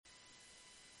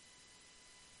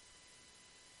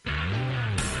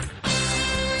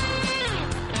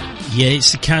Yeah,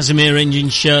 it's the Casimir Engine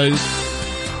show.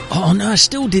 Oh no, I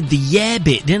still did the yeah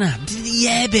bit, didn't I? Did the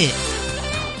yeah bit.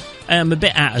 I'm a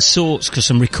bit out of sorts because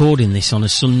I'm recording this on a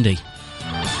Sunday.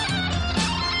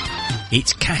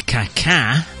 It's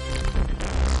ka-ka-ka.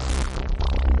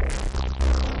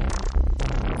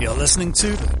 You're listening to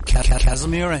the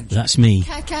Casimir Engine. That's me.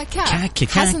 Ka-ka-ka.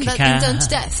 Ka-ka-ka. Hasn't that been done to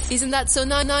death? Isn't that so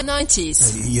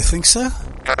 90s? You think so?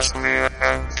 Casimir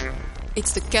Engine.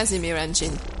 It's the Casimir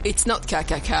Engine. It's not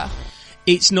ka-ka-ka.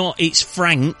 It's not, it's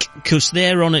Frank, because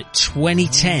they're on at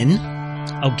 2010.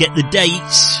 I'll get the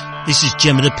dates. This is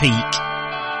Gem of the Peak.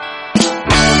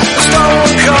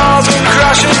 Stolen cars and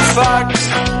crashing facts.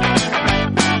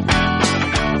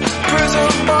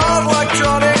 Prison bars,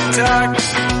 electronic tax.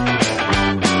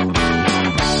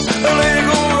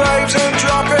 Illegal raves and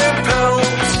dropping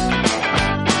pills.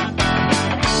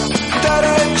 Dead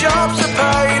end jobs to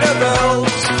pay the bills.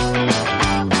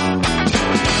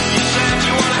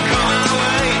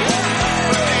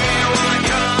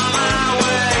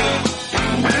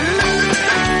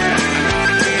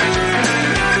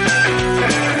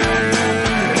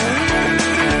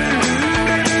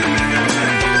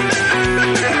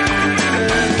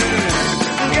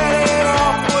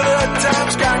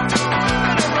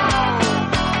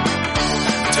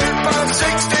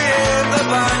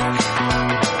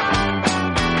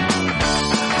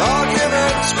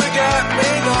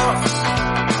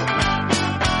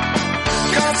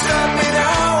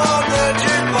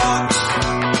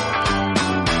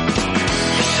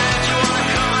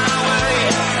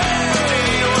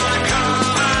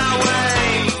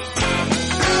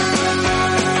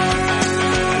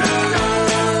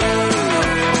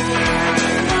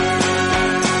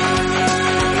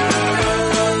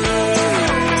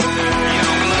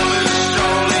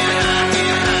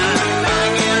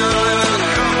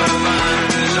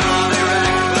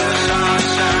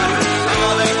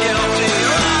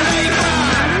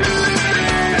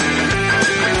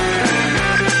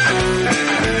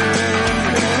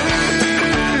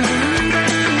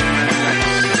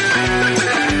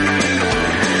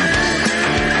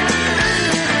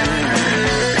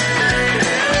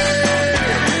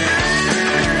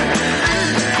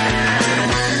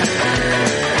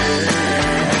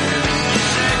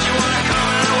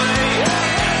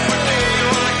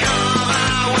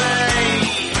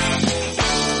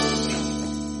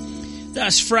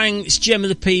 Frank's Gem of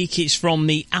the Peak. It's from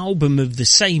the album of the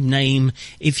same name.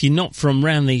 If you're not from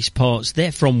round these parts,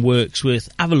 they're from Worksworth.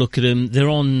 Have a look at them. They're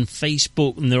on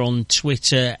Facebook and they're on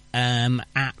Twitter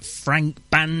at Frank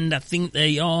Band, I think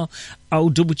they are. I'll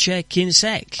double check in a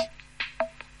sec.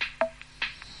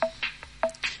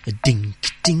 A dink,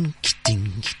 dink,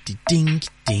 dink, dink,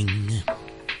 ding.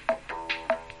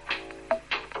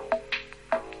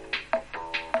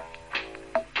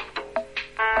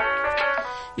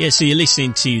 Yeah, so you're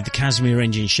listening to the Casimir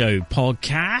Engine Show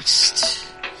podcast.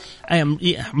 I'm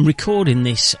recording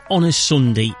this on a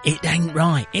Sunday. It ain't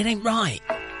right. It ain't right.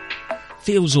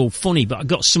 Feels all funny, but I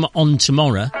got something on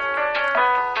tomorrow.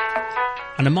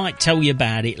 And I might tell you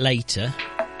about it later.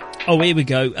 Oh, here we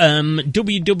go.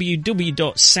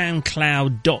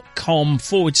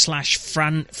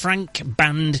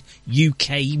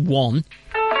 www.soundcloud.com/FrankBandUK1.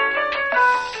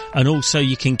 And also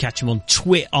you can catch them on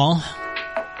Twitter.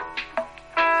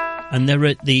 And they're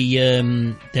at the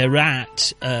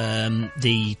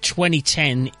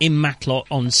 2010 in Matlock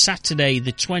on Saturday,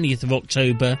 the 20th of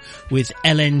October, with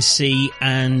LNC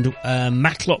and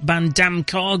Matlock band Damn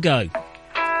Cargo.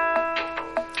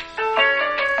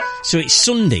 So it's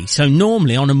Sunday. So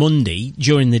normally on a Monday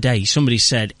during the day, somebody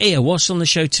said, "Here, what's on the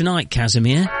show tonight,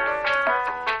 Casimir?"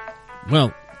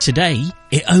 Well, today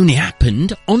it only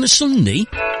happened on a Sunday.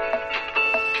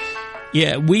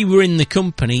 Yeah, we were in the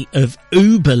company of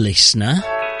Uber listener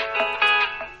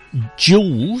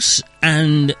Jules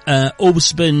and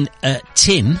husband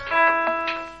Tim,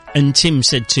 and Tim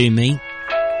said to me,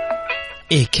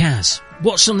 "Here, Kaz,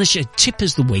 what's on the show?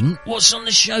 Tipper's the wing. What's on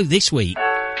the show this week?"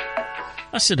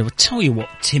 I said, "I'll tell you what,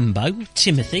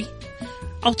 Timothy,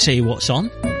 I'll tell you what's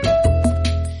on.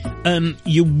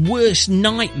 Your worst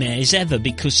nightmares ever,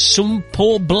 because some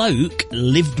poor bloke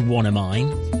lived one of mine."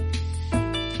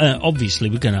 Obviously,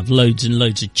 we're going to have loads and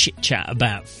loads of chit-chat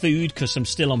about food, because I'm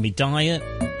still on my diet.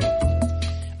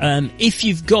 If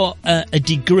you've got a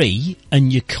degree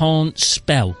and you can't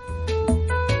spell,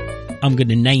 I'm going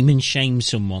to name and shame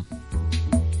someone.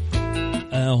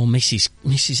 Oh,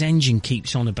 Mrs. Engine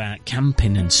keeps on about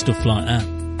camping and stuff like that.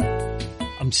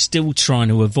 I'm still trying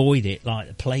to avoid it like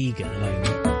the plague at the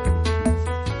moment.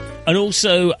 And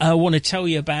also, I want to tell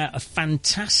you about a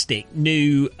fantastic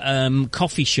new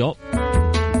coffee shop.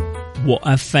 What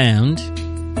I've found.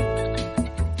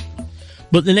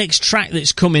 But the next track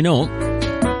that's coming up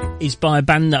is by a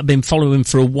band that I've been following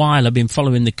for a while. I've been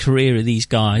following the career of these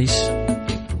guys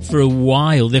for a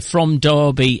while. They're from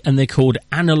Derby and they're called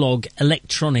Analogue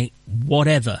Electronic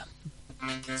Whatever.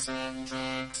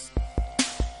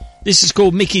 This is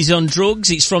called Mickey's on Drugs.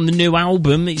 It's from the new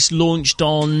album. It's launched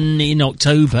in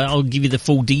October. I'll give you the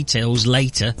full details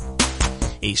later.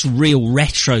 It's real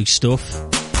retro stuff.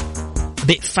 A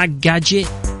bit Fag Gadget.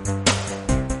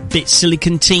 A bit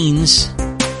Silicon Teens.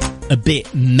 A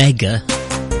bit Mega.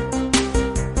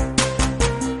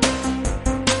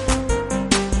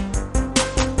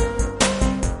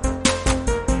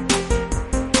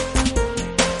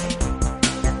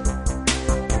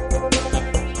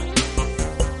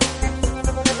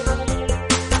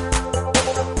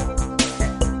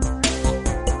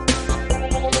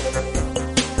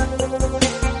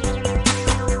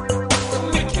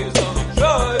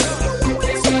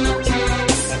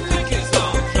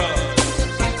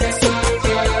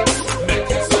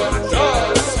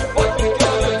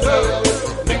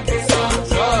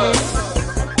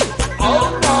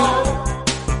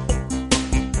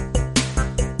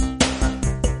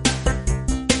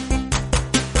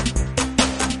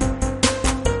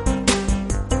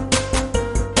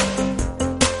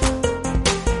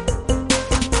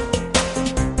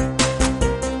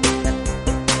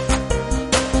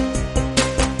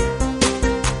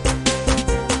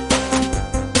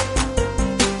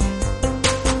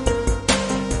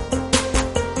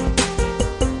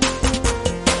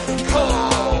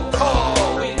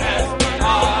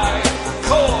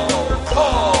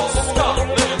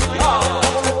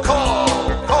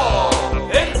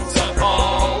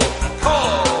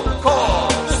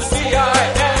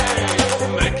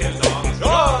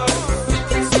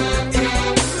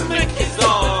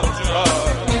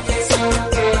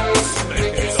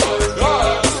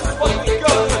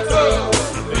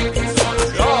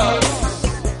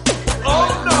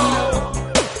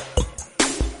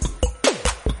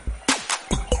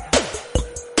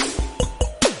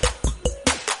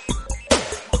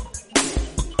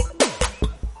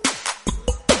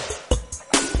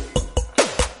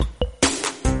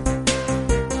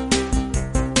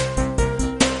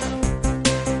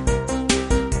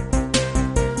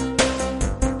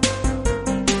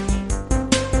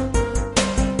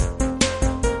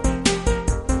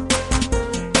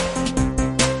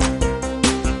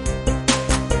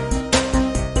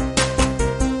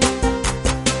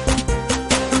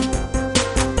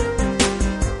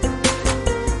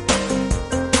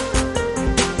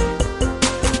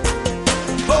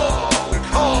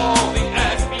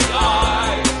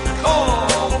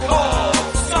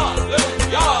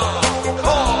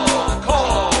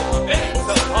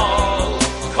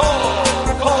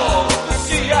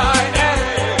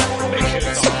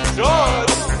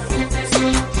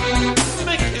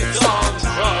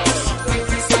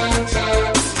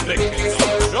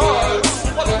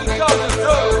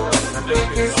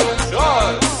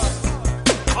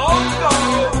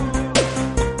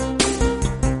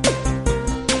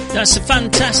 That's a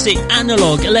fantastic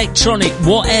Analogue Electronic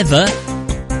Whatever.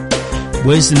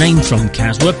 Where's the name from,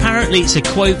 Kaz? Well, apparently it's a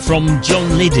quote from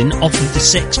John Lydon off of the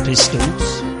Sex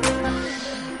Pistols.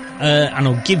 And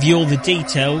I'll give you all the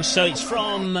details. So it's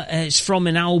from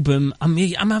an album.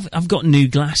 I've got new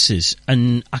glasses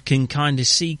and I can kind of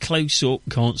see close up,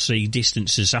 can't see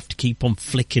distances. Have to keep on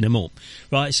flicking them up,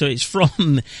 right? So it's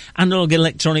from Analogue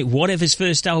Electronic Whatever's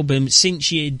first album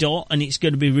since year dot, and it's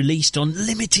going to be released on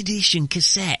limited edition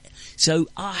cassette. So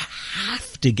I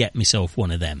have to get myself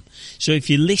one of them. So if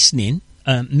you're listening,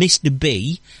 Mr.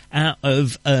 B out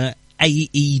of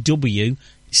AEW.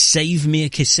 Save me a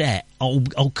cassette.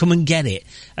 I'll come and get it.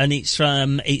 And it's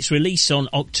released on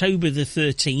October the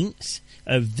 13th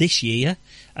of this year.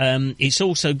 It's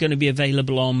also going to be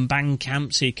available on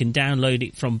Bandcamp, so you can download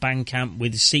it from Bandcamp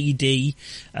with a CD.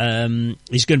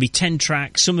 There's going to be 10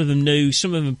 tracks, some of them new,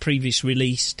 some of them previous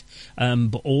released,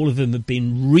 but all of them have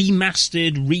been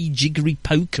remastered, rejiggery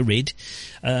pokered,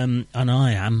 and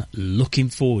I am looking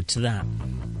forward to that.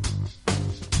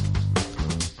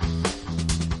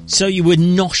 So you were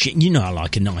noshing. You know I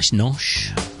like a nice nosh.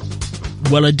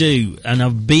 Well, I do. And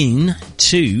I've been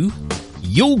to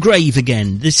your grave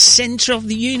again, the centre of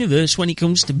the universe when it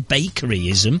comes to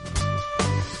bakeryism.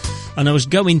 And I was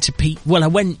going to I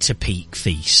went to Peak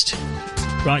Feast.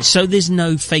 Right, so there's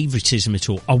no favouritism at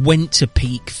all. I went to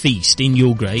Peak Feast in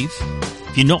your grave.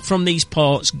 If you're not from these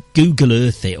parts, Google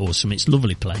Earth it or something. It's a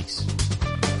lovely place.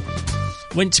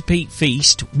 Went to Peak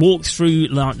Feast, walked through,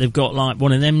 like, they've got, like,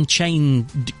 one of them chain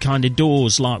kind of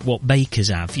doors, like what bakers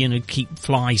have, you know, keep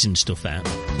flies and stuff out.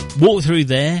 Walked through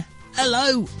there.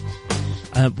 Hello.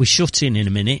 We're shut in a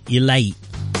minute. You're late.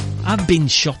 I've been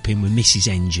shopping with Mrs.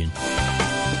 Engine.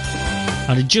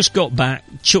 And I just got back,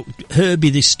 chucked Herbie,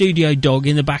 the studio dog,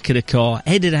 in the back of the car,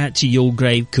 headed out to your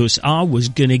grave because I was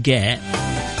going to get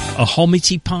a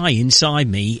hominy pie inside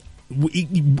me.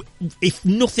 If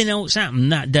nothing else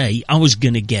happened that day, I was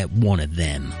going to get one of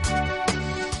them.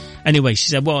 Anyway, she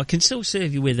said, well, I can still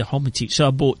serve you with a hominy. So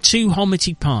I bought 2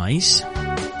 hominy pies.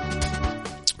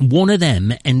 One of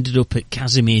them ended up at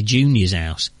Casimir Jr.'s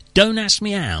house. Don't ask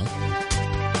me how.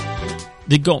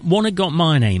 One had got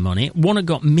my name on it, one had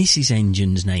got Mrs.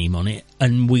 Engine's name on it,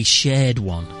 and we shared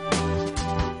one.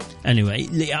 Anyway,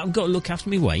 I've got to look after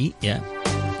my weight, yeah.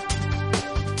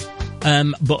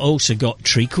 But also got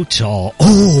treacle tart.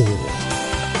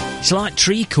 Oh! It's like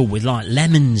treacle with like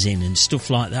lemons in and stuff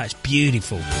like that. It's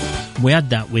beautiful. We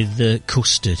had that with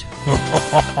custard.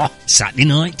 Saturday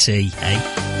night tea,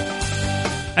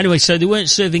 eh? Anyway, so they weren't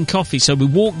serving coffee, so we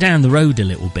walked down the road a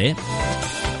little bit.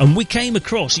 And we came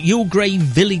across Your Grave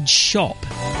Village Shop.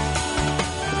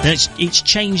 Now it's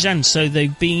changed hands, so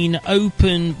they've been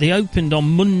open. They opened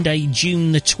on Monday,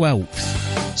 June the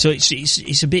 12th. So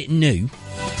it's a bit new.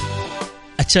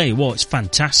 I tell you what, it's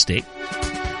fantastic.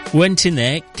 Went in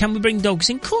there. Can we bring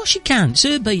dogs in? Of course you can. It's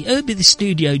Herbie the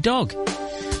studio dog.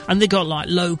 And they got like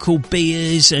local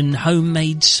beers and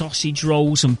homemade sausage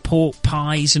rolls and pork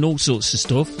pies and all sorts of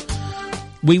stuff.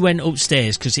 We went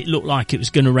upstairs because it looked like it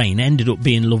was going to rain. It ended up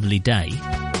being a lovely day.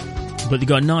 But they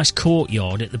got a nice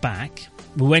courtyard at the back.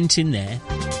 We went in there.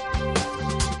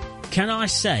 Can I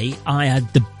say I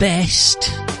had the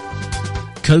best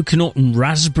coconut and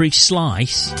raspberry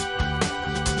slice?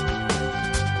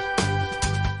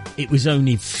 It was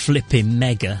only flipping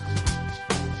mega.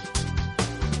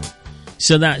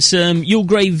 So that's Your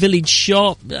Grave Village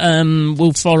Shop.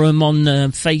 We'll follow them on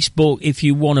Facebook. If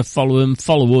you want to follow them,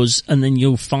 follow us, and then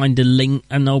you'll find a link,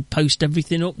 and I'll post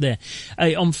everything up there.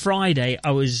 On Friday,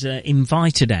 I was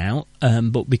invited out,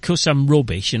 but because I'm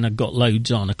rubbish and I've got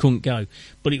loads on, I couldn't go.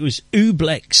 But it was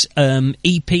Oobleck's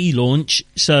EP launch,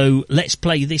 so let's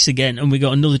play this again, and we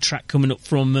got another track coming up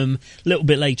from a little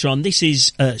bit later on. This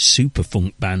is a super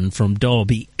funk band from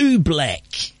Derby,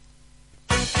 Oobleck.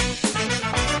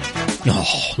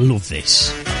 Oh, love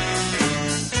this.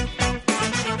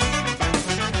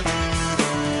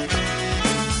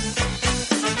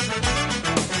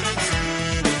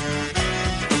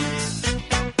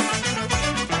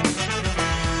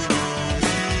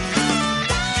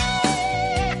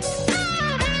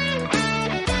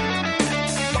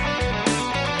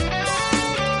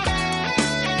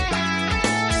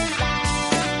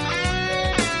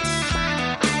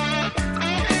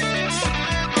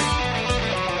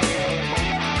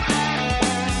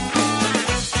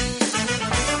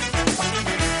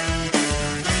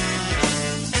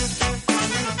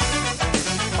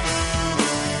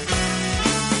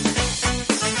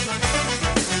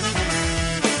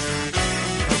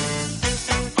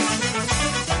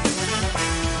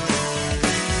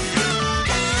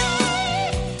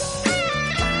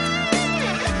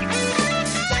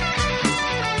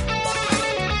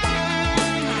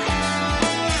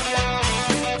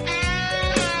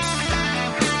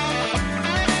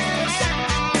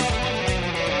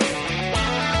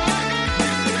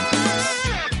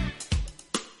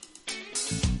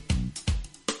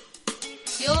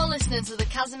 listening to the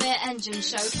Casimir Engine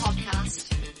Show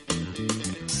podcast.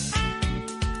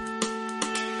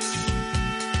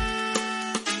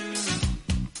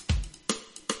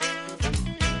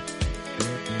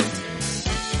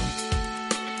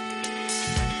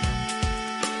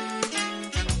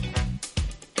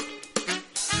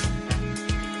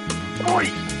 Oi,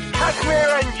 Casimir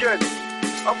Engine!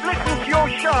 I've listened to your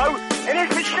show and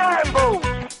it's a shambles!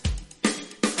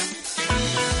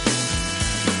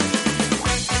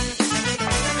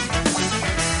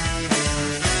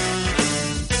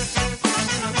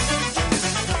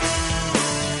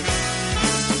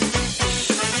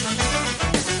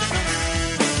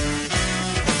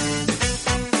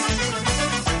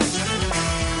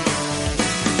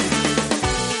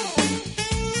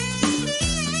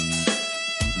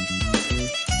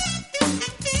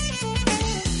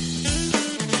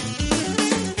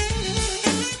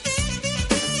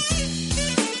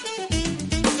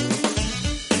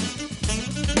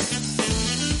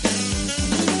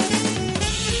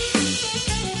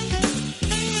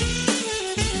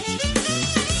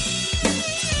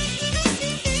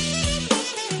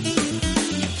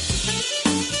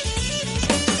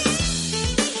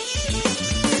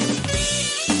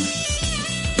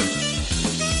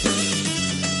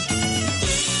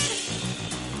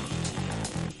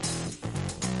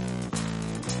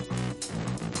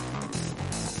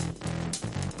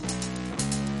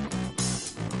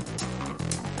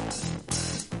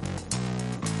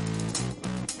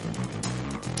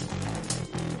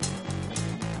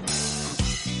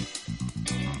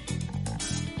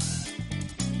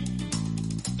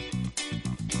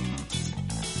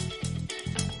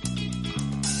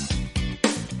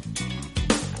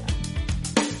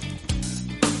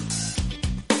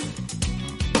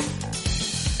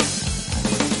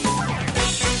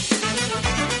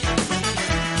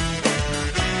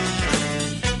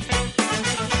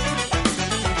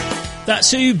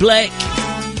 That's Oobleck.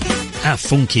 How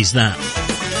funky is that?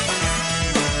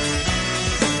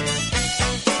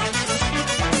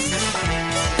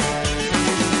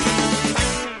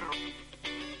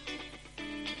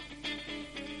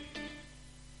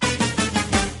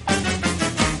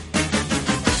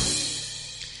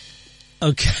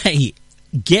 Okay,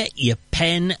 get your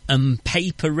pen and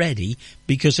paper ready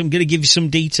because I'm going to give you some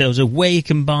details of where you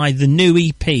can buy the new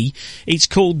EP. It's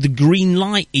called the Green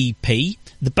Light EP.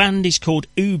 The band is called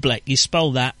Oobleck. You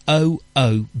spell that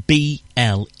Oobleck.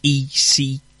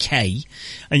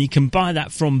 And you can buy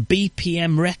that from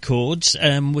BPM Records,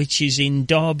 which is in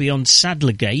Derby on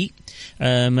Sadlergate.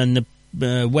 And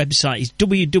the website is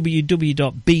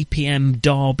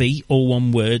www.bpmderby, all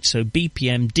one word, so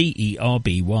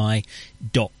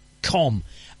bpmderby.com.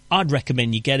 I'd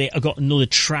recommend you get it. I've got another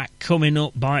track coming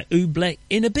up by Oobleck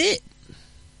in a bit.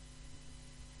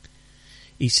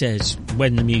 He says,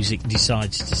 when the music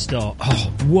decides to start.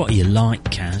 Oh, what are you like,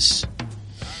 Kaz?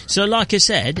 So, like I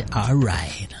said,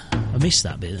 alright. I missed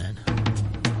that bit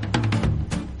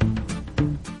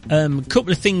then. A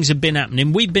couple of things have been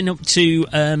happening. We've been up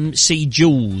to see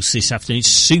Jules this afternoon.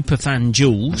 Superfan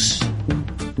Jules.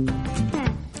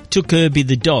 Took Herbie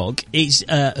the dog. It's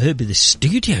Herbie the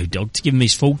studio dog, to give him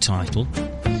his full title.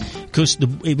 Because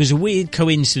it was a weird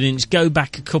coincidence. Go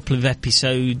back a couple of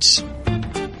episodes.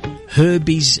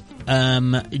 Herbie's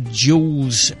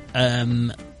Jules'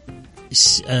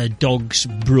 dog's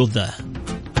brother.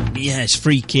 Yes,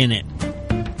 freaky, innit?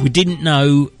 We didn't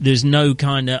know. There's no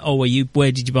kind of,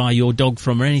 where did you buy your dog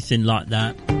from or anything like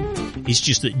that. It's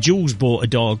just that Jules bought a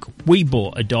dog, we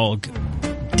bought a dog,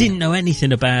 didn't know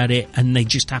anything about it, and they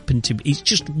just happened to. It's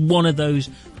just one of those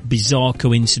bizarre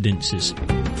coincidences.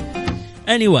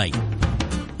 Anyway,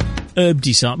 Herb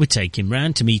decided we'd take him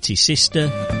round to meet his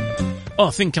sister. Oh,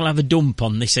 I think I'll have a dump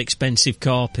on this expensive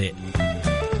carpet.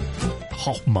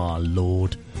 Oh my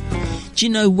lord. Do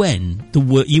you know when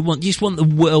you just want the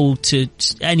world to,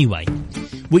 anyway,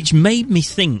 which made me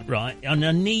think, right, and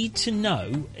I need to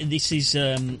know, this is,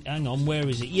 hang on, where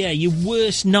is it? Yeah, your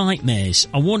worst nightmares.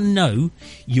 I want to know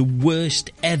your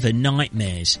worst ever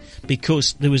nightmares,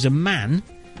 because there was a man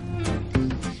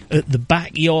at the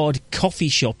backyard coffee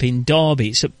shop in Derby.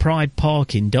 It's at Pride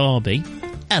Park in Derby.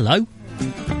 Hello.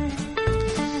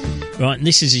 Right, and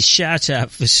this is a shout out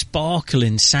for Sparkle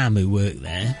and Sam who work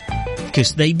there.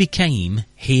 Because they became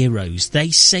heroes.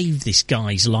 They saved this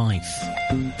guy's life.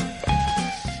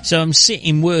 So I'm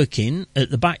sitting working at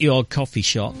the backyard coffee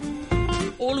shop.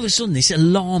 All of a sudden this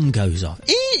alarm goes off.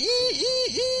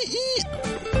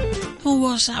 Oh,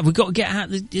 what's that? We've got to get out.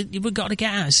 We've got to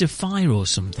get out. It's a fire or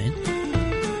something.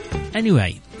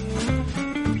 Anyway,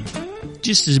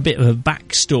 just as a bit of a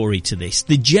backstory to this,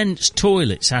 the gents'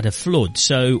 toilets had a flood,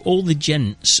 so all the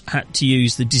gents had to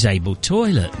use the disabled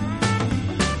toilet.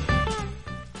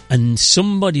 And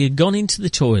somebody had gone into the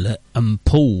toilet and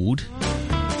pulled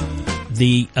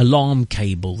the alarm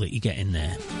cable that you get in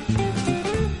there.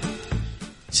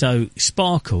 So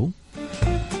Sparkle,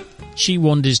 she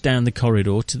wanders down the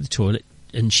corridor to the toilet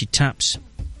and she taps.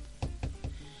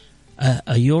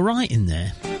 Are you all right in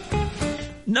there?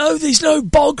 No, there's no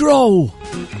bog roll.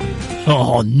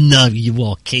 Oh no, you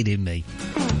are kidding me.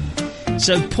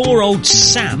 So poor old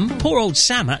Sam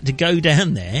had to go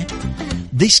down there.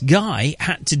 This guy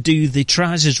had to do the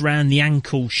trousers round the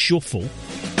ankle shuffle,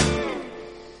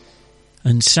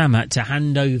 and Sam had to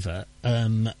hand over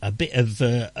a bit of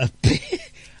a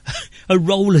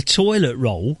roll of toilet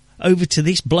roll over to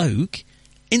this bloke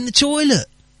in the toilet,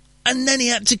 and then he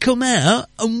had to come out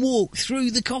and walk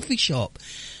through the coffee shop.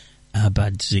 How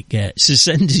bad does it get? So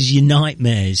send us your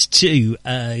nightmares to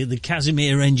the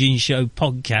Casimir Engine Show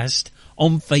podcast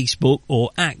on Facebook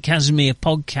or at Casimir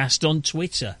Podcast on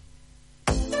Twitter.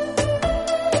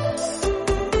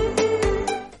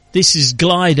 This is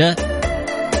Glider.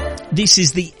 This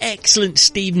is the excellent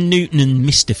Stephen Newton and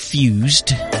Mr.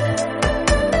 Fused.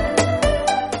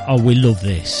 Oh, we love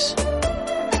this.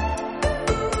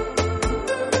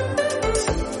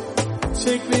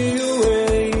 Take me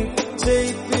away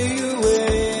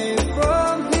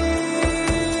from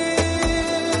here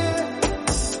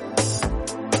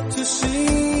to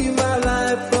see my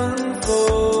life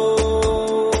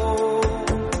unfold,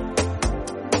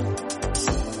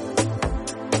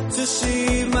 to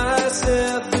see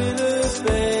myself in a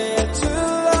better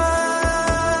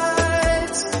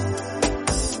light,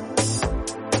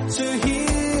 to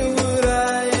hear what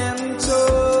I am told.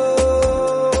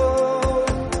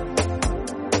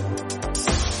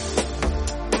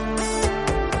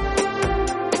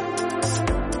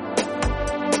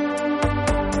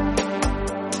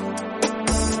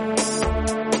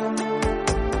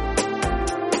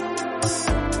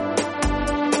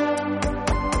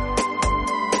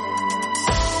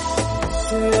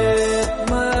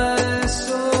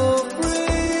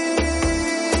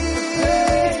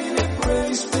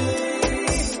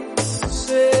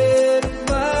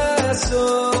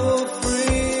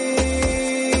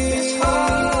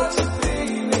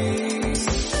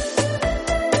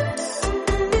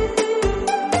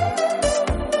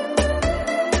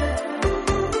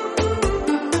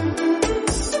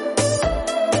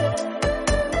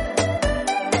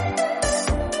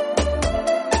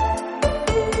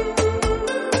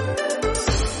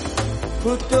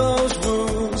 Put those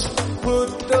rules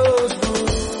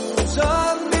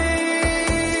on me.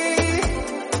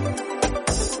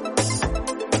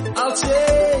 I'll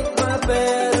take my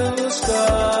battle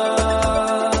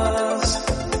scars,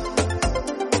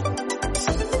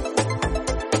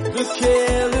 the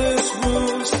careless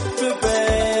rules, the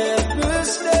bad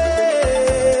mistakes,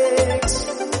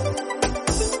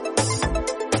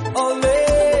 all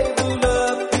labeled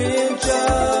up in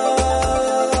jars.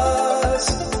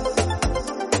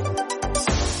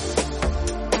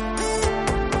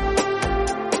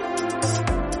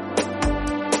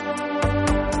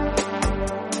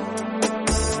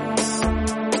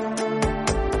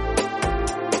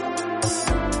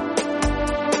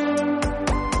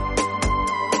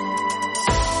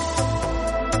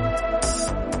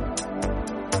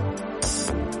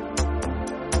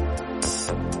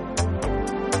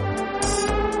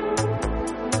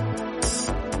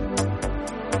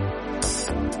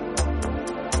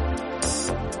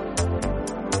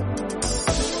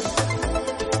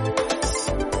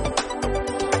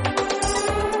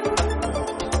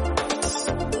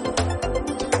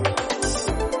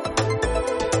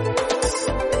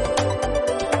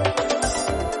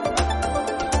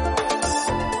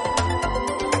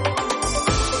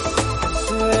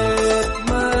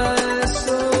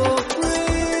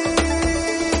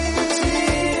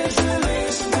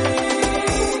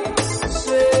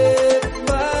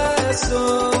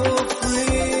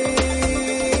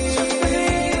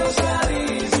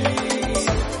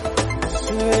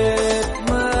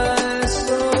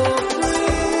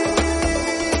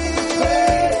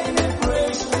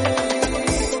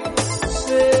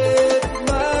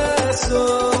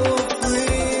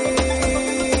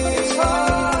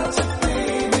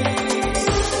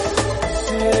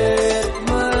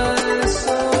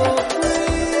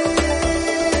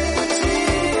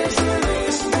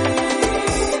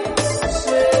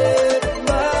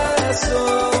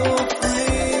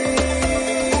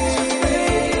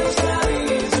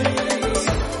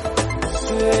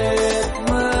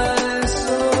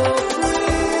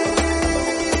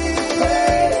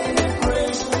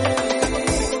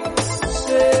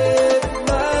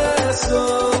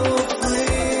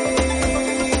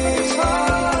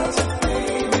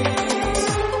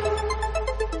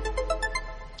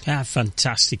 How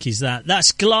fantastic is that?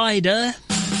 That's Glider.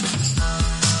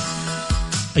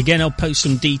 Again, I'll post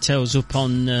some details up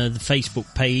on the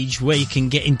Facebook page where you can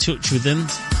get in touch with them.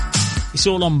 It's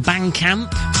all on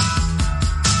Bandcamp.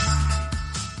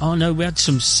 Oh no, we had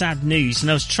some sad news,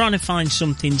 and I was trying to find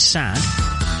something sad,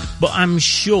 but I'm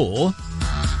sure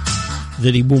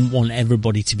that he wouldn't want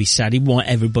everybody to be sad. He'd want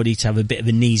everybody to have a bit of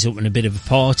a knees up and a bit of a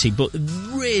party. But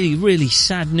really, really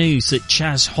sad news that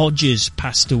Chaz Hodges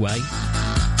passed away.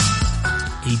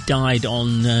 He died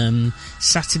on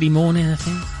Saturday morning, I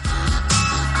think.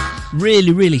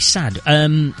 Really, really sad.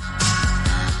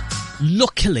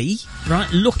 Luckily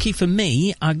for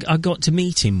me, I got to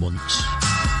meet him once.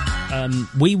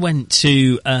 We went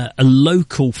to a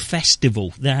local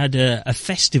festival. They had a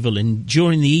festival, and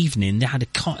during the evening they had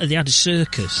a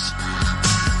circus,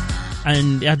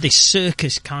 and they had this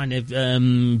circus kind of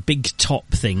big top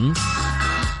thing.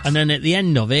 And then at the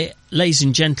end of it, ladies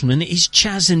and gentlemen, it's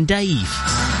Chaz and Dave.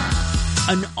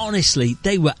 And honestly,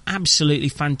 they were absolutely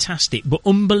fantastic. But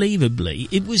unbelievably,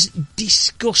 it was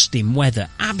disgusting weather.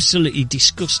 Absolutely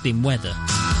disgusting weather.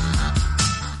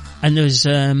 And there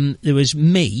was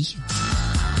me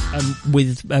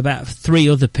with about 3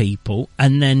 other people.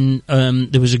 And then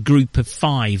there was a group of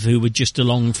 5 who were just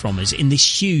along from us in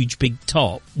this huge big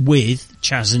top with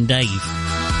Chaz and Dave.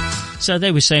 So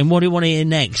they were saying, what do you want to hear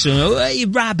next? And, oh, hey,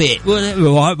 Rabbit. Well,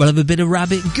 all right, we'll have a bit of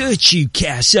Rabbit. Good you,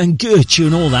 Cass, and good you,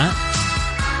 and all that.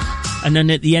 And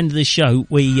then at the end of the show,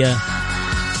 we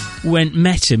went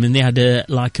met him, and they had a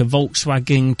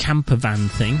Volkswagen camper van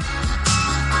thing.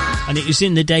 And it was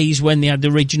in the days when they had the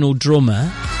original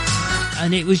drummer.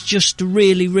 And it was just a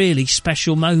really, really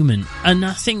special moment. And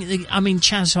I think,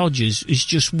 Chaz Hodges is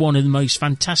just one of the most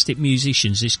fantastic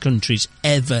musicians this country's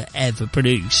ever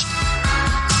produced.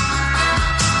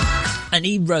 And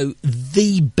he wrote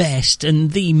the best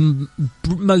and the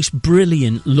most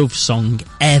brilliant love song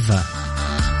ever.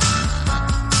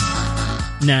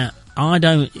 Now, I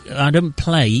don't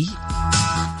play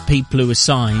people who are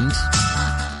signed.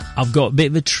 I've got a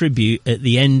bit of a tribute at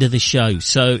the end of the show,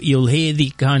 so you'll hear the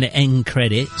kind of end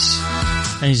credits.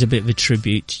 And there's a bit of a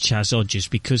tribute to Chaz Hodges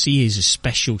because he is a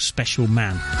special, special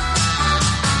man.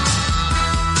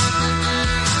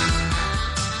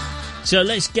 So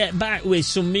let's get back with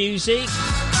some music.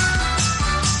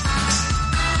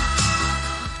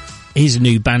 Here's a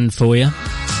new band for you.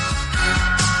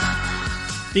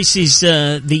 This is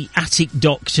the Attic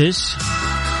Doctors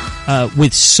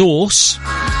with Source.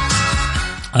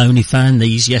 I only found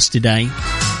these yesterday.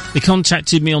 They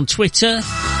contacted me on Twitter.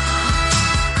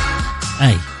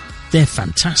 Hey, they're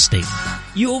fantastic.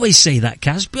 You always say that,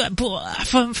 Kaz, but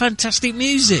fantastic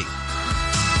music.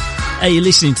 Hey, you're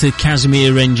listening to the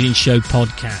Casimir Engine Show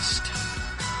podcast.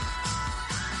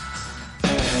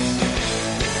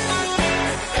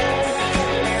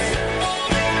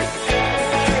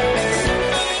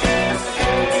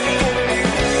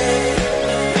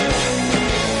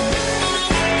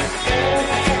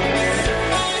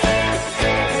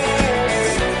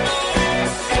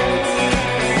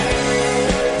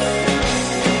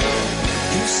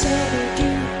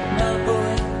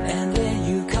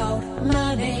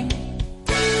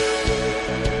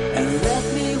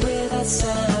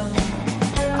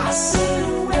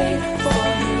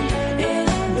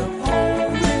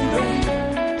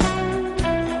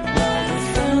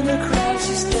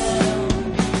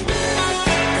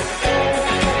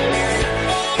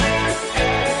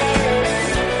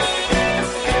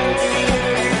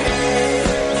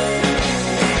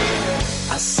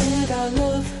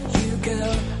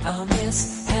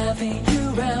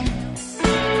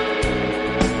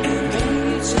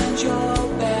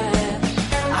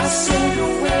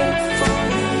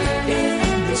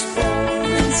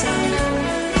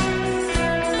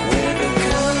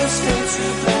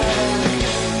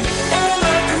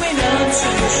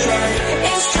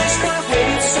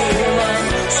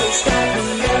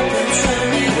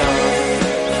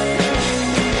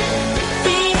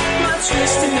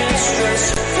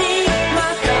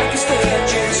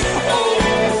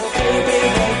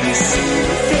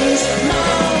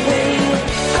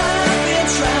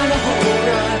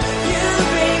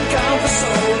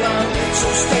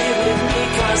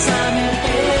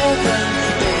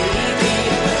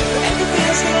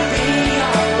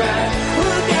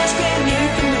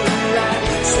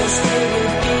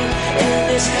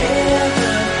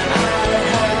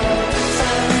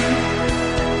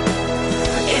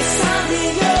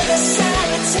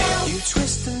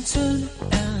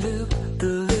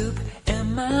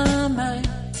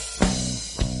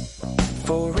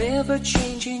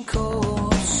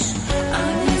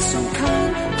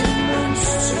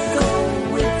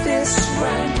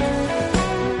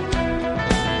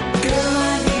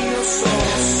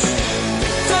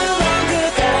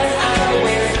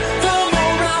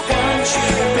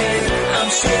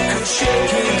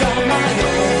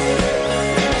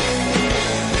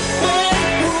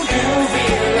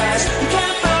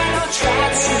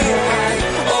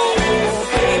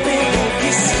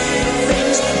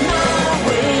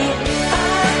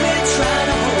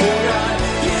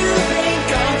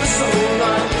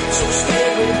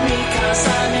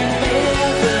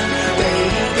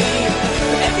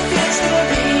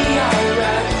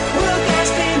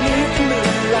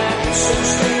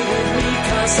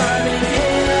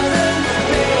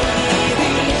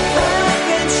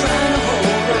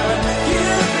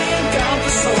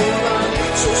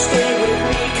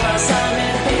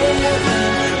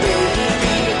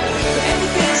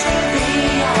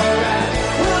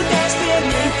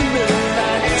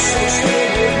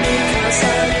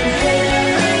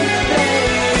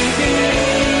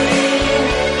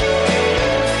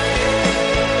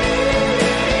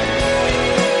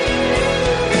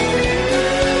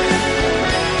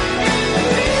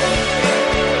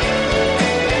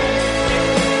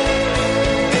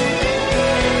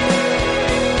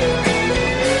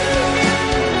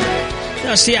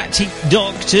 That's the Attic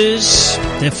Doctors.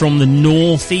 They're from the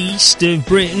northeast of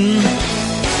Britain.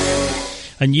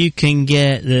 And you can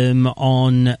get them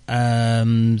on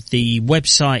the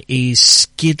website is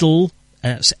Skiddle.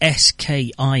 That's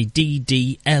SKIDDLE.com.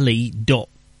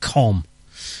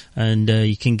 And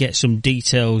you can get some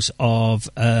details of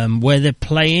where they're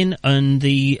playing, and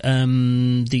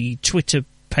the Twitter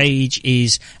page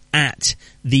is at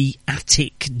the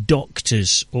Attic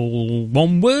Doctors, all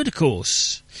one word, of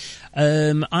course.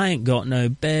 I ain't got no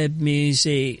bed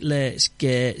music. Let's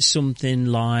get something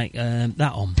like that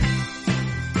on.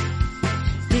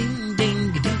 Ding,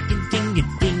 ding, ding, ding, ding,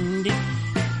 ding, ding.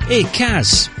 Hey,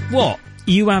 Kaz, what?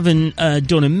 You haven't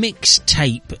done a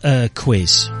mixtape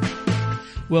quiz?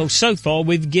 Well, so far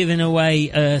we've given away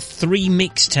 3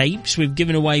 mixtapes. We've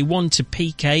given away one to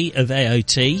PK of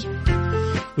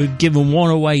AOT. We've given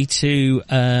one away to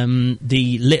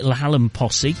the Little Alan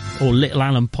Posse, or Little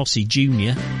Alan Posse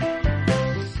Jr.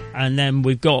 And then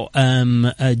we've got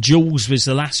Jules was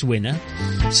the last winner.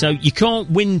 So you can't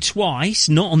win twice,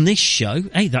 not on this show.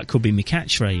 Hey, that could be my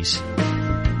catchphrase.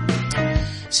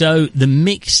 So the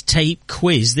mixtape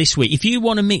quiz this week. If you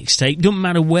want a mixtape, doesn't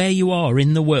matter where you are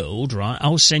in the world, right?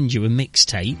 I'll send you a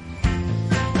mixtape.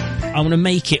 I want to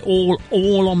make it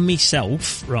all on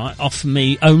myself, right? Off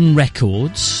me own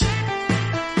records.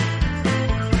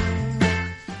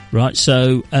 Right,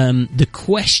 so the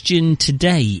question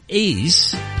today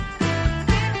is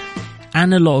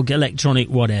Analogue Electronic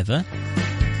Whatever.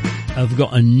 I've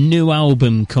got a new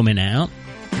album coming out.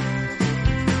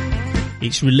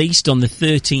 It's released on the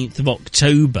 13th of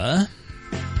October.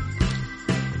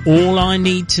 All I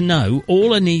need to know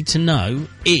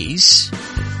is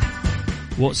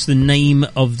what's the name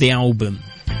of the album.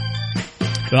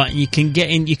 Right, you can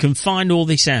you can find all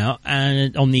this out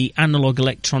on the Analogue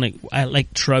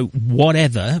Electro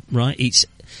Whatever, right? It's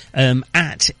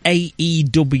at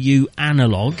AEW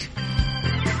Analogue.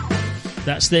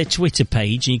 That's their Twitter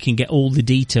page, and you can get all the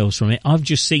details from it. I've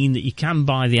just seen that you can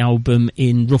buy the album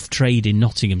in Rough Trade in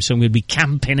Nottingham, so I'm going to be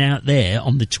camping out there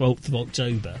on the 12th of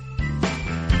October.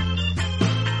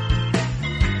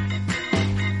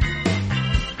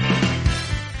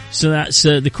 So that's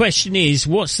the question is,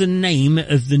 what's the name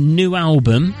of the new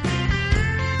album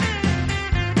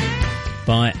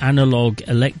by Analogue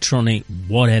Electronic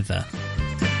Whatever?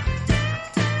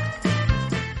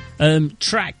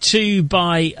 Track 2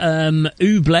 by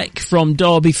Oobleck from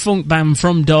Derby, funk band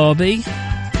from Derby.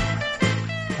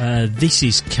 This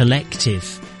is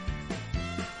Collective.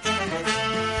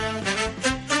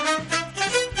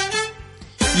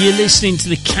 You're listening to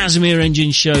the Casimir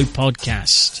Engine Show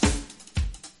podcast.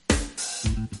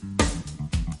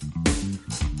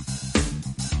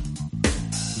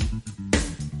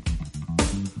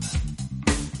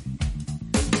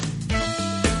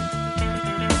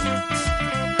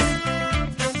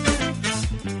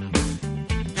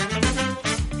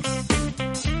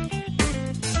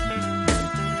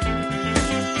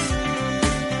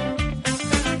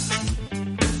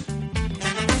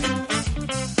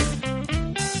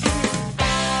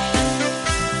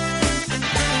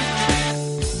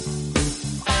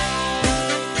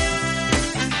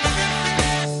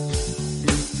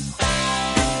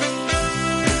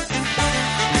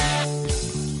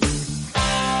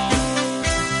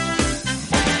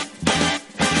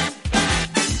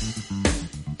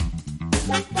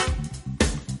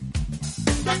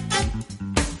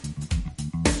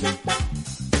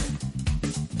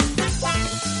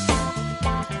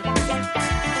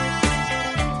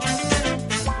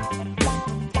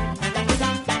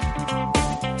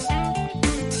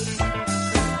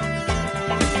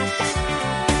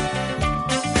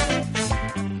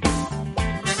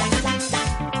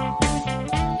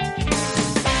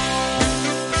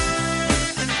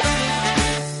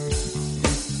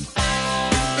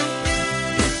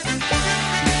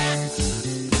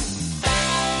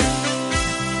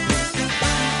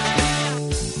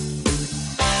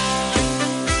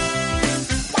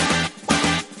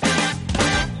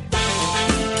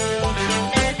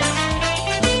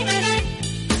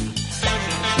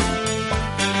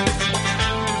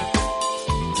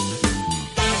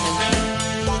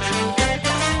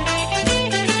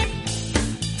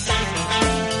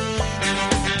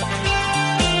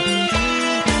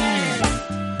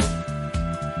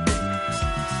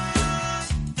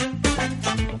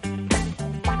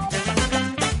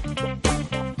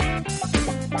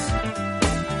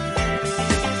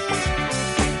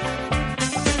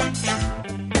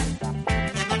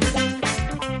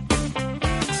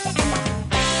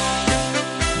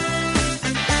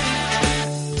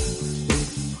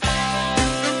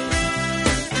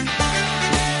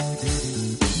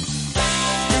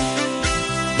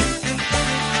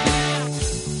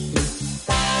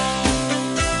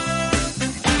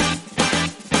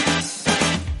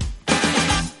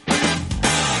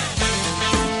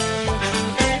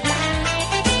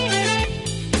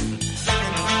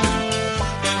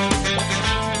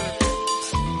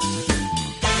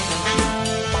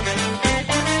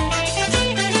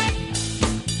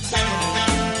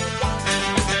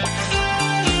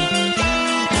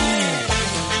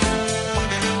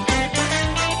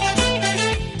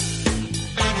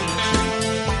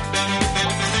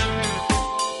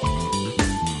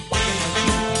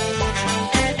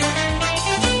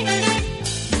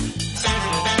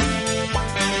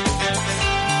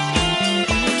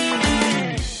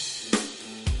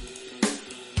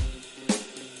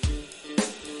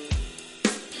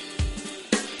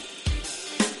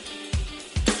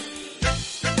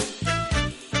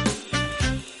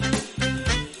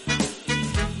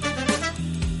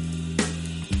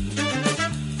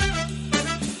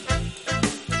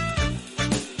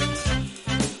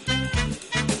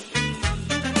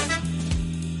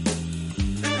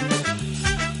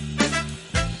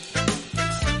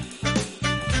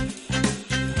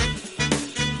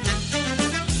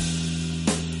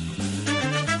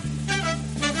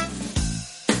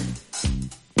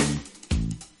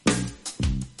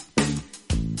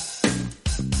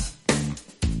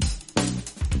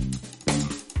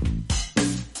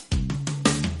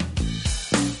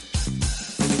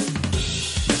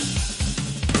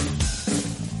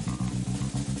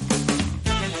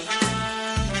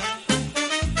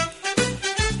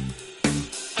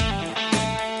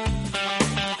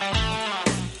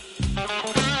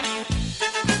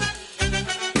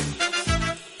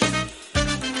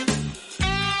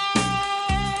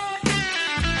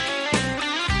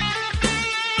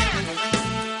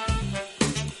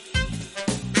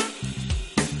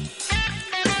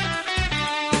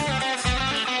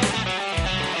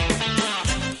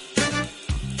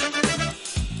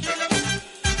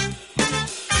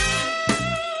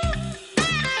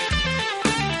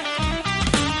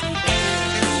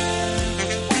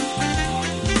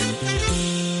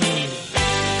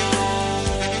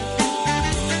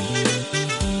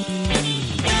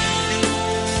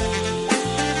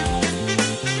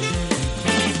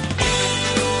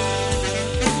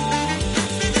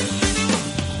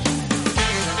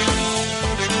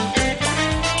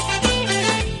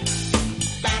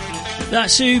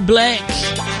 That's Oobleck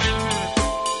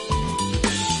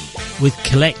with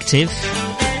Collective.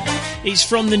 It's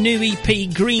from the new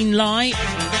EP Green Light.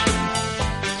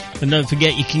 And don't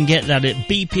forget, you can get that at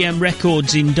BPM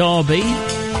Records in Derby.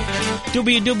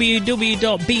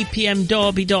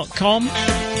 www.bpmderby.com.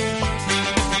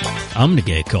 I'm going to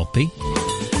get a copy.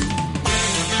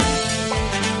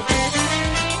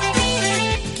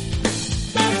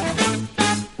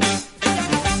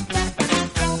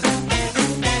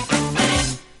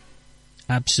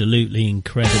 Absolutely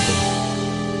incredible.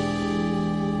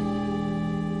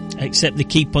 Except they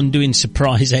keep on doing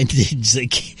surprise endings that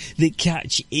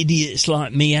catch idiots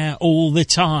like me out all the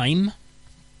time.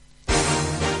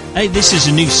 Hey, this is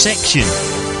a new section.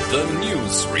 The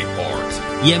News Report.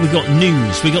 Yeah, we got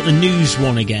news. We got the news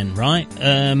one again, right?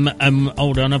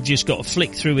 Hold on, I've just got to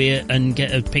flick through here and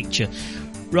get a picture.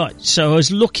 Right, so I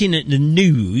was looking at the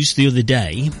news the other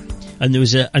day, and there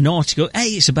was an article. Hey,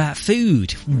 it's about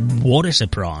food. What a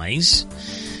surprise.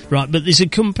 Right, but there's a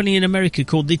company in America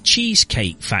called the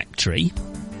Cheesecake Factory,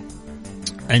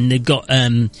 and they've got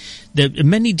many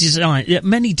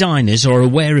diners are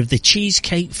aware of the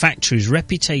Cheesecake Factory's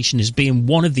reputation as being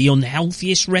one of the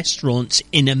unhealthiest restaurants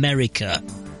in America.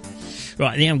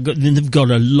 Right, they've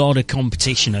got a lot of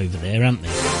competition over there, haven't they?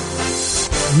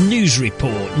 News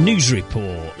report.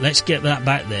 Let's get that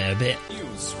back there a bit.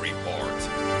 News report.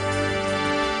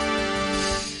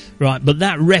 Right, but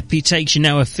that reputation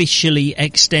now officially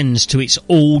extends to its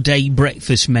all-day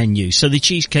breakfast menu. So the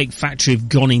Cheesecake Factory have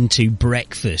gone into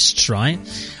breakfasts, right?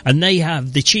 And they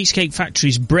have the Cheesecake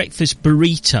Factory's breakfast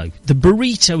burrito. The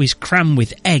burrito is crammed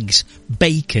with eggs,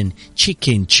 bacon,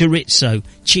 chicken, chorizo,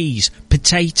 cheese,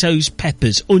 potatoes,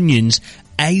 peppers, onions,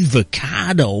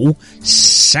 avocado,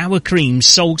 sour cream,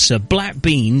 salsa, black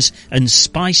beans, and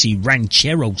spicy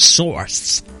ranchero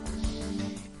sauce.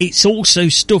 It's also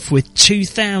stuffed with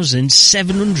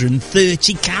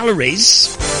 2,730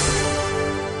 calories.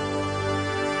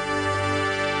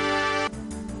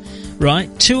 Right,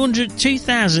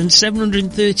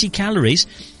 2,730 calories.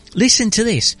 Listen to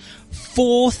this.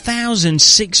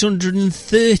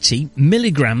 4,630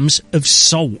 milligrams of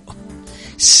salt.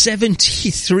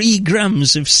 73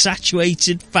 grams of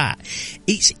saturated fat.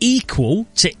 It's equal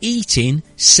to eating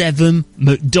 7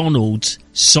 McDonald's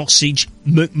sausage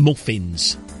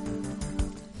McMuffins.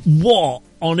 What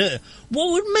on earth?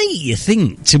 What would make you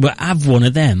think to have one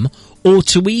of them, or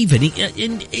to even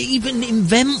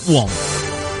invent one?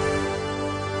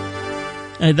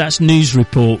 That's News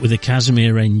Report with a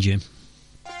Casimir Engine.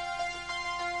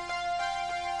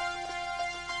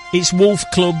 It's Wolf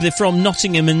Club. They're from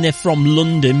Nottingham and they're from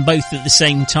London, both at the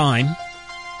same time.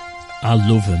 I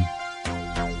love them.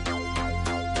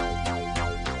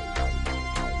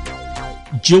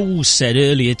 Jules said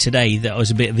earlier today that I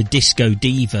was a bit of a disco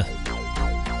diva.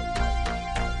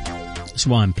 That's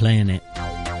why I'm playing it.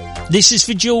 This is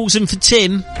for Jules and for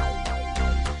Tim.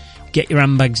 Get your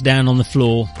handbags down on the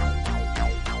floor.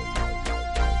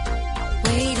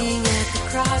 Waiting at the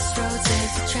crossroads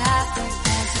as the traffic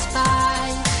passes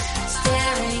by.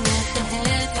 Staring at the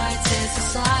headlights as the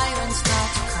sirens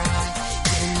start to cry.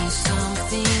 Giving you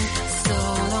something so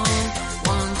long.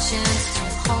 One chance to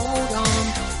hold on.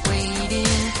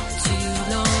 Waiting too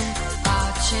long.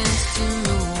 Our chance to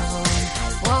move on.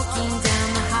 Walking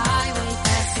down the highway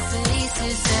past the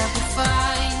faces that we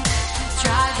find.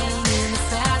 Driving in the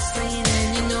fast lane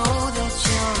and you know that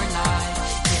you're alive.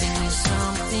 Giving you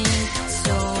something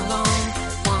so long.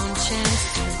 One chance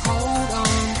to hold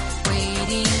on.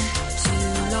 Waiting too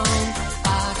long.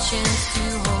 Our chance to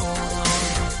hold on.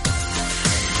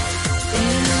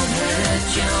 In a hurt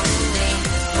your name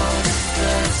for the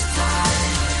first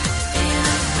time. In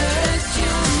a hurt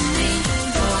your name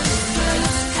for the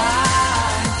first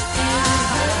time. In a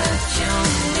hurt your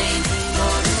name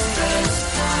for the first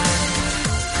time.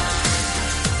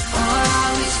 Or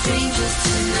are we strangers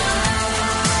tonight?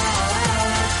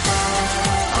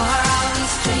 Or are we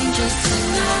strangers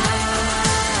tonight?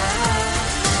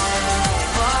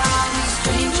 Or are we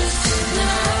strangers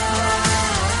tonight?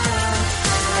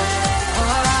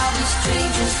 Or are we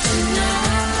strangers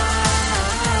tonight?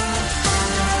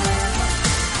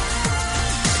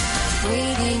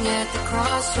 Waiting at the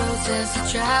crossroads as the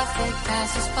traffic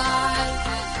passes by.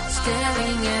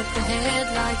 Staring at the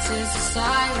headlights as the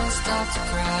sirens start to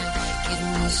cry.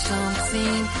 Giving me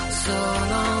something so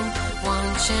long.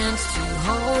 One chance to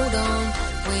hold on.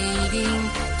 Waiting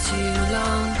too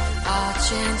long. Our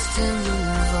chance to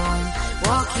move on.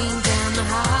 Walking down the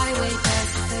highway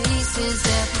past the faces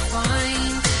that we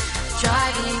find.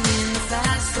 Driving in the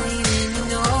fast lane and you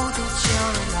know that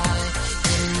you're alive.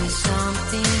 Giving me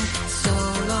something so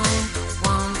long.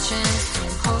 One chance to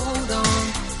hold on.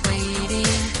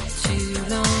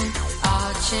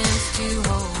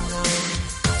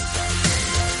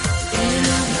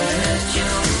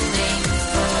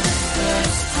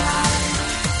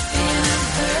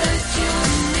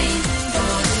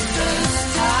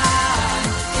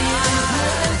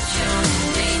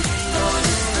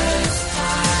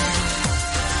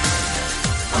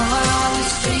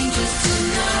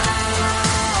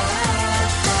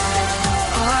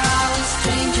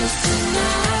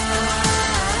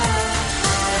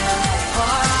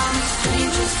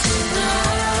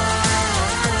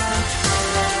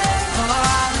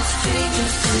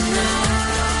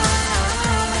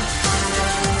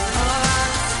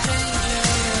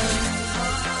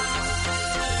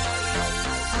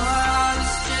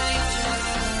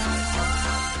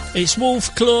 It's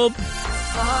Wolf Club.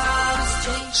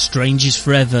 Strangers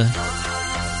Forever.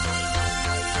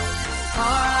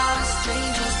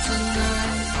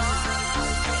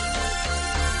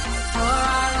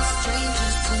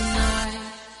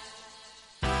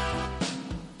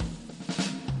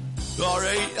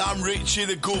 Alright, I'm Richie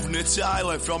the Governor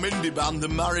Tyler from indie band The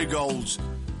Marigolds.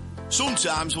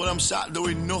 Sometimes when I'm sat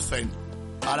doing nothing,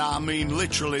 and I mean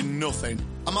literally nothing,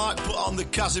 I might put on the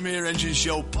Casimir Engine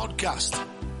Show podcast.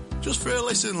 Just for a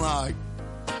listen, like.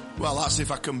 Well, that's if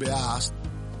I can be asked.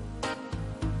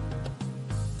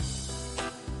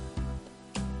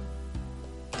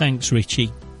 Thanks,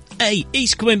 Richie. Hey,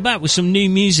 he's coming back with some new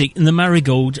music in the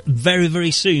Marigold very,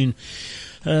 very soon.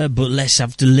 But let's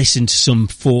have to listen to some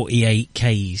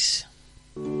 48K's.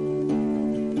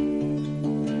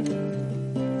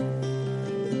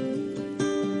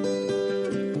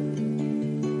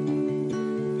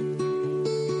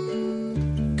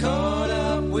 Caught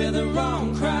up with the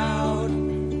wrong crowd.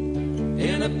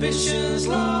 Inhibitions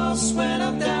lost when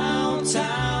I'm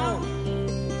downtown.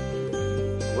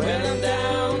 When I'm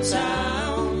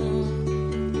downtown.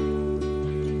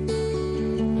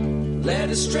 Led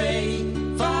astray.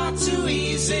 Far too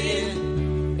easy,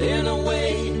 in a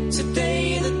way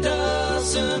today that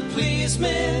doesn't please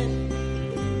me.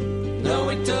 No,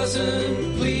 it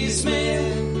doesn't please me.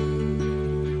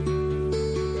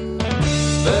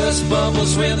 Burst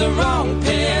bubbles with the wrong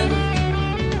pen.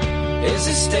 Is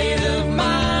it state of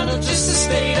mind or just the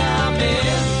state I'm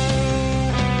in?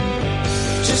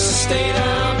 Just the state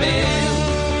I'm in.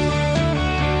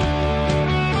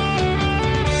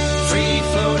 Free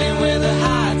floating with a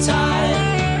high tide.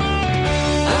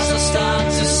 As I start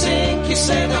to sink, you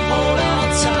say to hold on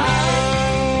tight.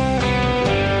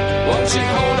 Won't you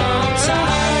hold on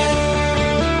tight?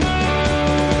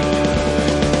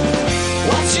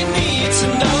 What you need to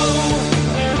know,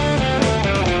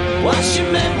 watch your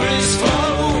memories flow.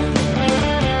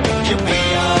 You'll be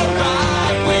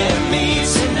alright with me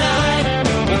tonight.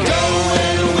 We'll go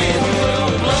where the wind will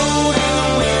blow, where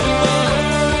the wind will,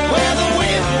 where the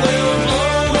wind will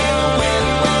blow, where the wind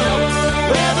will,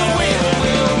 where the wind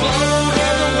will blow,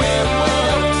 where the wind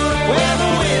will, where the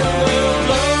wind will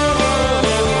blow.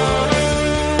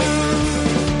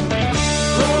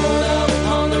 Roll up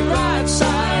on the right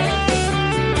side,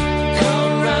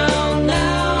 come round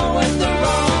now at the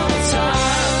wrong time,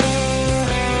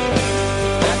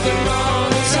 at the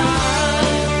wrong time.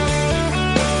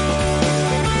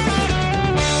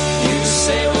 You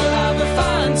say we'll have a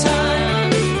fine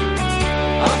time.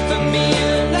 Offer me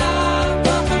a life,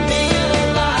 offer me a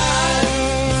life,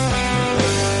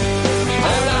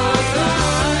 a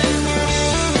lifeline.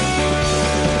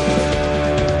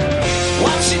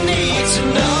 What you need to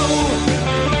know,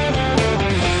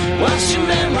 watch your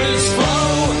memories flow.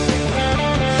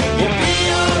 You'll be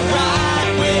alright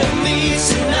with me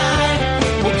tonight.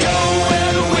 We'll go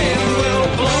where the wind will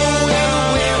blow, where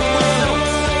the wind will,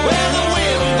 where the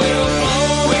wind will blow,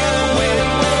 where the wind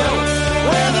will,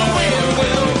 where the wind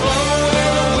will blow,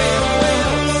 where the wind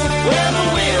will, where the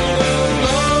wind will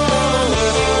blow.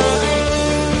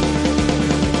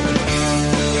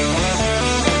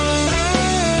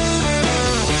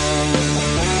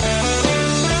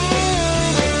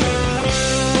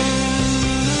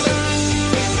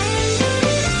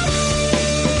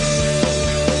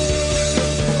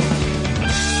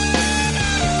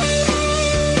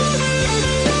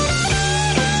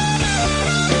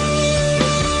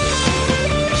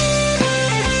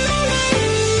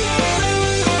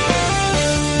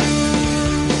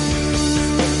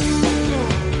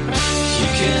 You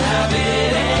can have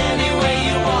it any way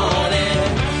you want it.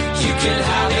 You can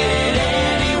have it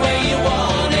any way you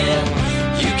want it.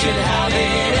 You can have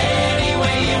it any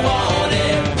way you want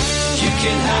it. You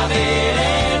can have it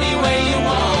any way you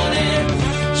want it.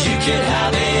 You can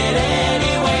have it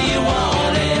any way you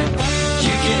want it.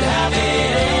 You can have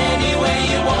it any way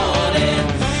you want it.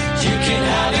 You can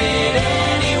have it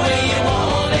any way you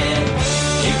want it.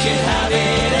 You can have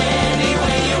it any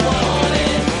way you want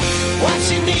it. What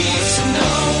you need to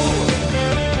know,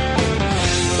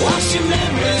 watch your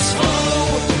memories flow.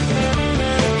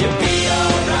 You'll be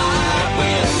alright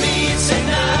with me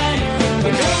tonight.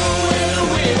 We'll go where the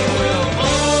wind will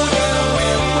blow, where the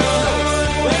wind will,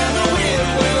 where the wind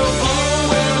will blow,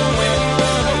 where the wind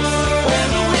will, where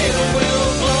the wind will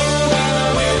blow, where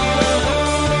the wind will,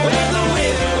 where the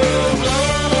wind will blow.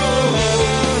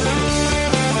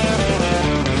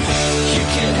 You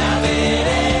can have it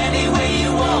any way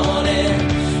you want it.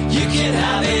 You can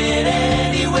have it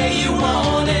any way you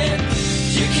want it.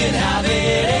 You can have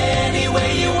it any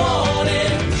way you want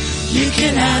it. You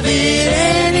can have it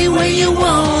any way you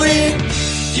want it.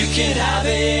 You can have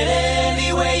it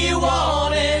any way you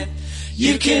want it.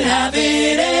 You can have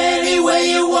it any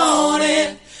way you want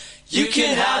it. You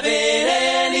can have it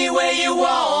any way you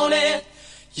want it.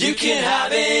 You can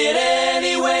have it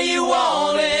any way you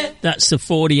want it. That's the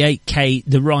 48K,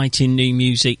 the writing new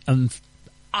music, and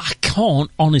I can't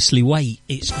honestly wait.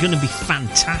 It's going to be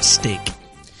fantastic.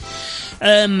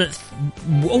 I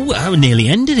nearly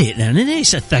ended it then, isn't it?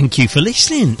 So thank you for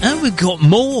listening. Oh, we've got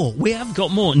more. We have got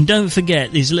more. And don't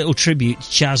forget, there's a little tribute to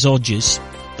Chaz Hodges.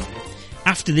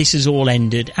 After this has all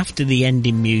ended, after the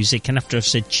ending music, and after I've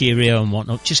said cheerio and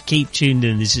whatnot, just keep tuned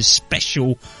in. There's a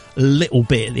special little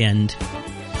bit at the end.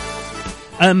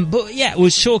 But yeah, I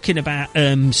was talking about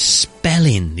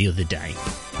spelling the other day.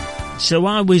 So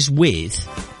I was with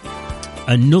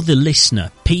another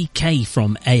listener, PK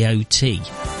from AOT.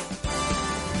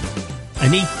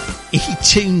 And he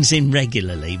tunes in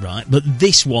regularly, right? But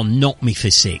this one knocked me for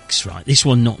 6, right? This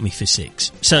one knocked me for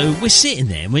 6. So we're sitting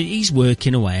there, he's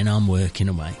working away and I'm working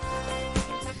away.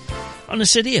 And I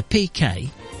said, here, PK,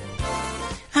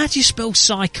 how do you spell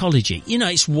psychology? You know,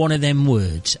 it's one of them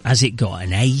words. Has it got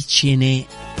an H in it?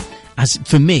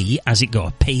 For me, has it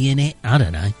got a P in it? I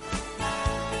don't know.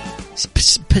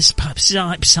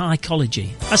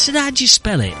 Psychology. I said, how do you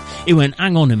spell it? He went,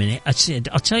 hang on a minute. I said,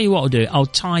 I'll tell you what I'll do. I'll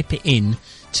type it in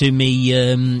to me,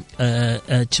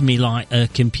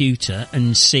 computer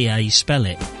and see how you spell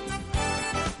it.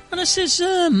 And I says,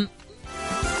 that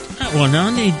one,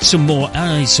 I need some more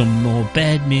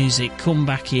bed music. Come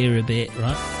back here a bit,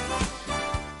 right?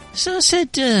 So I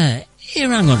said, here,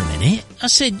 hang on a minute. I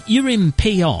said, you're in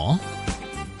PR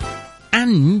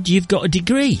and you've got a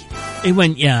degree. He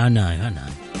went, yeah, I know. I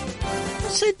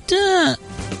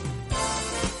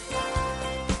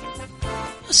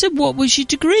said, what was your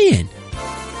degree in?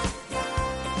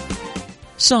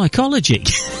 Psychology.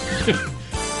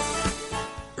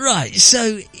 Right,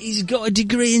 so he's got a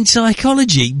degree in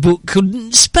psychology, but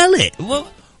couldn't spell it.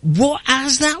 What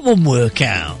has that one work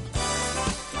out?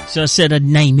 So I said I'd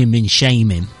name him and shame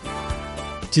him.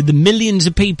 To the millions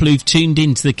of people who've tuned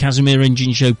into the Casimir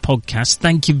Engine Show podcast,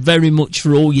 thank you very much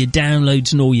for all your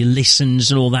downloads and all your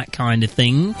listens and all that kind of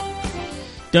thing.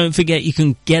 Don't forget you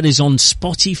can get us on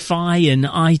Spotify and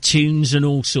iTunes and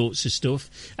all sorts of stuff.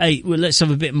 Hey, well, let's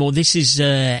have a bit more. This is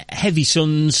Heavy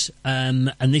Sons,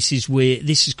 and this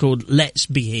is called Let's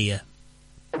Be Here.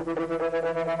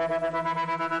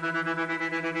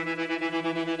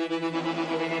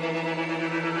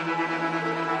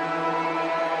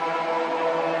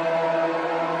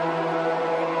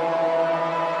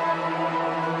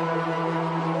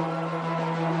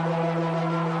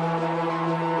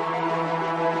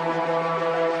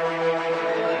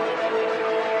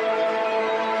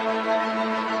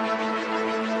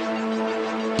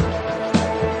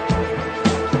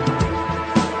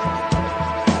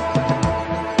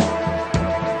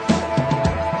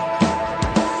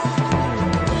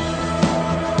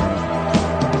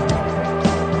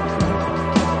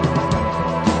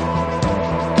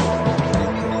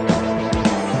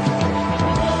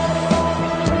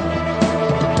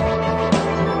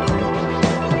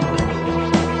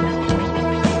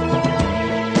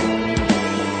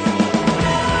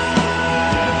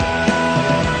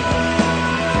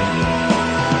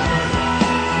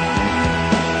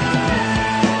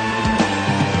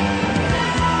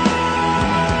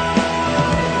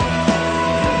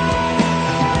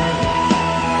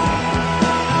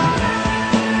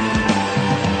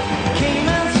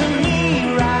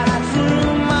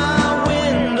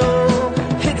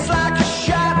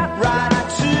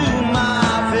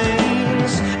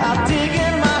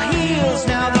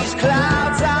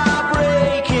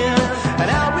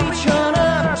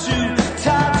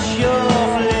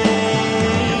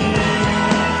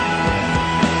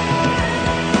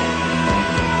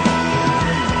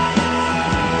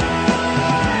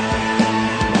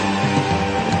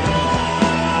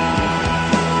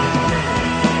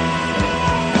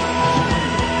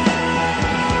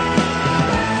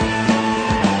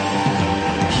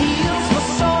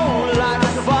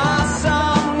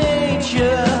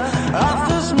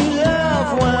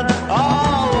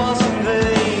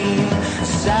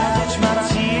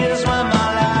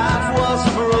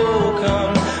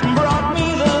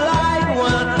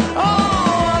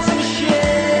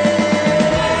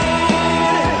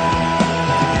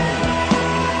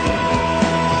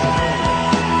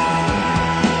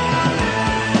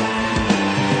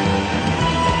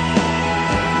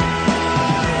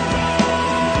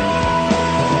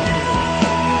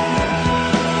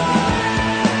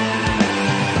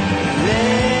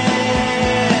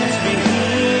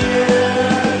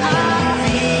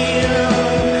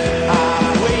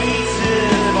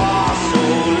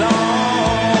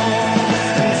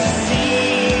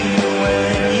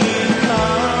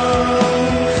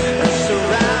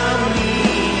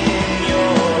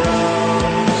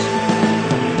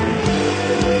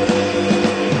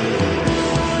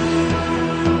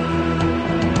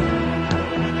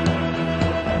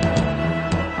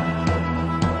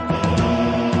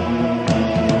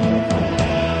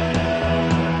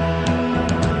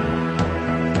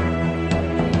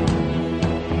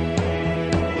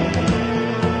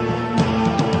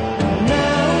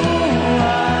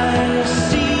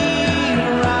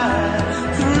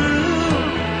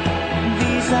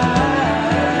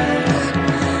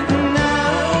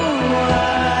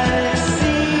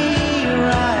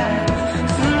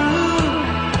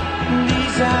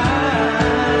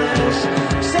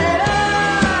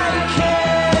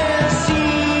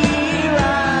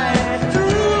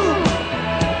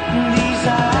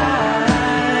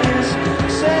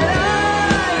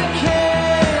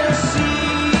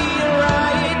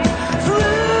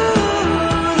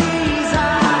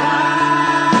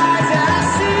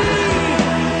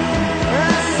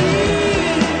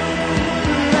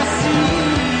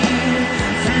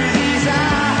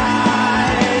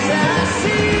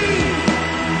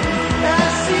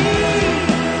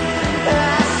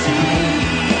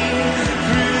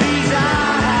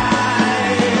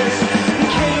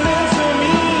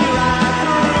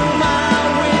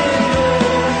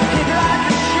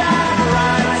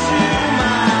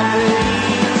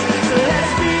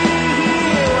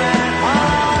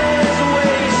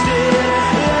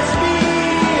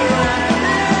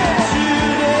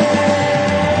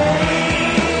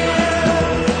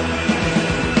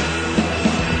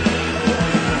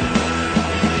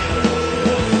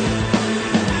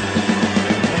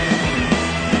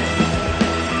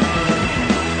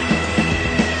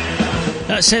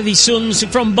 That's Heavy Sons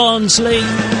from Barnsley.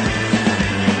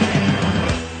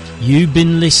 You've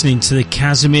been listening to the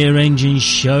Casimir Engine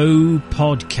Show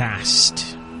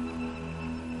podcast.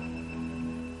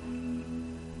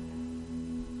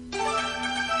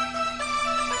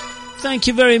 Thank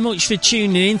you very much for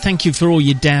tuning in. Thank you for all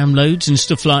your downloads and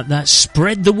stuff like that.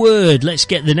 Spread the word. Let's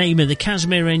get the name of the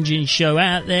Casimir Engine Show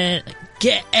out there.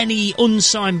 Get any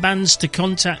unsigned bands to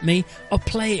contact me. I'll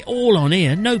play it all on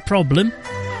here, no problem.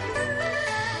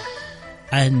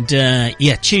 And,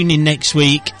 tune in next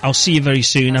week. I'll see you very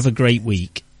soon. Have a great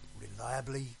week.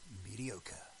 Reliably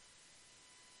mediocre.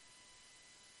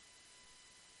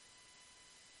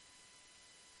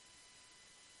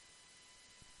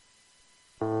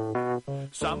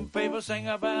 Some people sing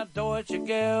about Deutsche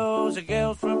girls, a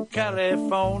girl from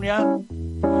California.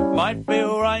 Might be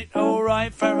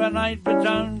alright, Fahrenheit, but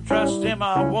don't trust him,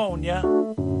 I warn ya.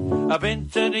 I've been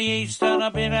to the east and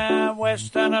I've been out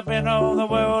west and I've been all the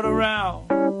world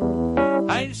around.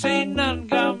 Ain't seen none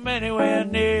come anywhere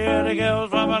near the girls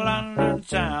from a London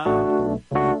town.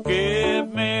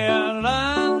 Give me a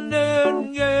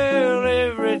London girl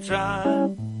every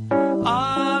time.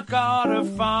 I gotta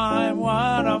find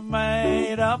one, I've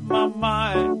made up my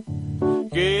mind.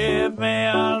 Give me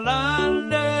a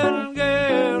London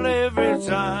girl every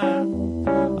time.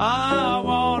 I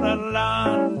want a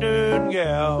London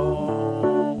girl.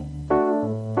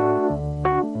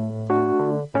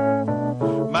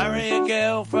 Marry a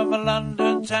girl from a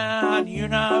London town, you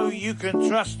know you can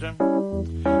trust them.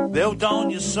 They'll don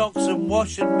your socks and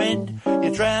wash and mend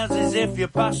your trousers if you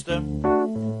bust them.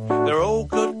 They're all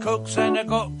good cooks and they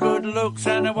got good looks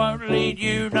and they won't lead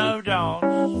you no dance.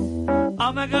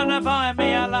 I'm gonna find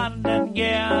me a London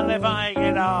girl if I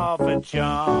get half a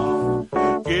chance.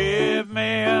 Give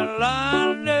me a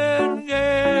London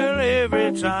girl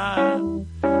every time.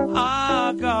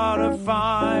 I gotta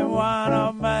find one,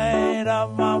 I've made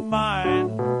up my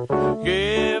mind.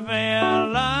 Give me a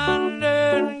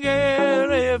London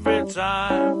girl every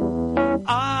time.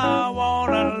 I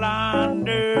want a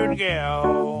London girl.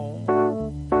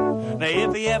 Now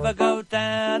if you ever go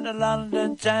down to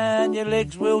London town, your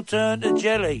legs will turn to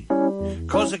jelly.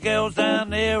 'Cause the girls down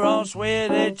there, I swear,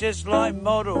 they're just like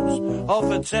models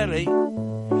off a telly.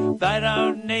 They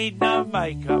don't need no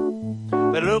makeup,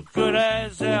 they look good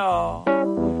as they are.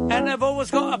 And they've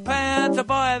always got £1 to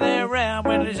buy their round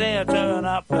when his hair turn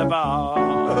up the bar.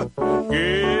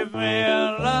 Give me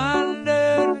a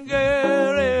London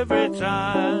girl every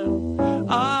time.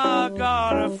 I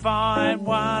gotta find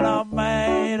one, I've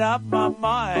made up my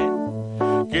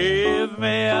mind. Give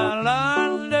me a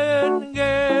London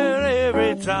girl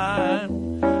every time.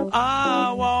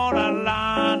 I want a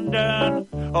London.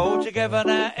 All together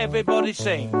now, everybody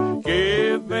sing.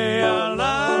 Give me a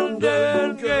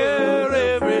London girl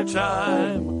every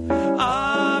time.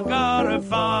 I gotta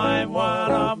find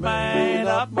one, I've made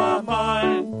up my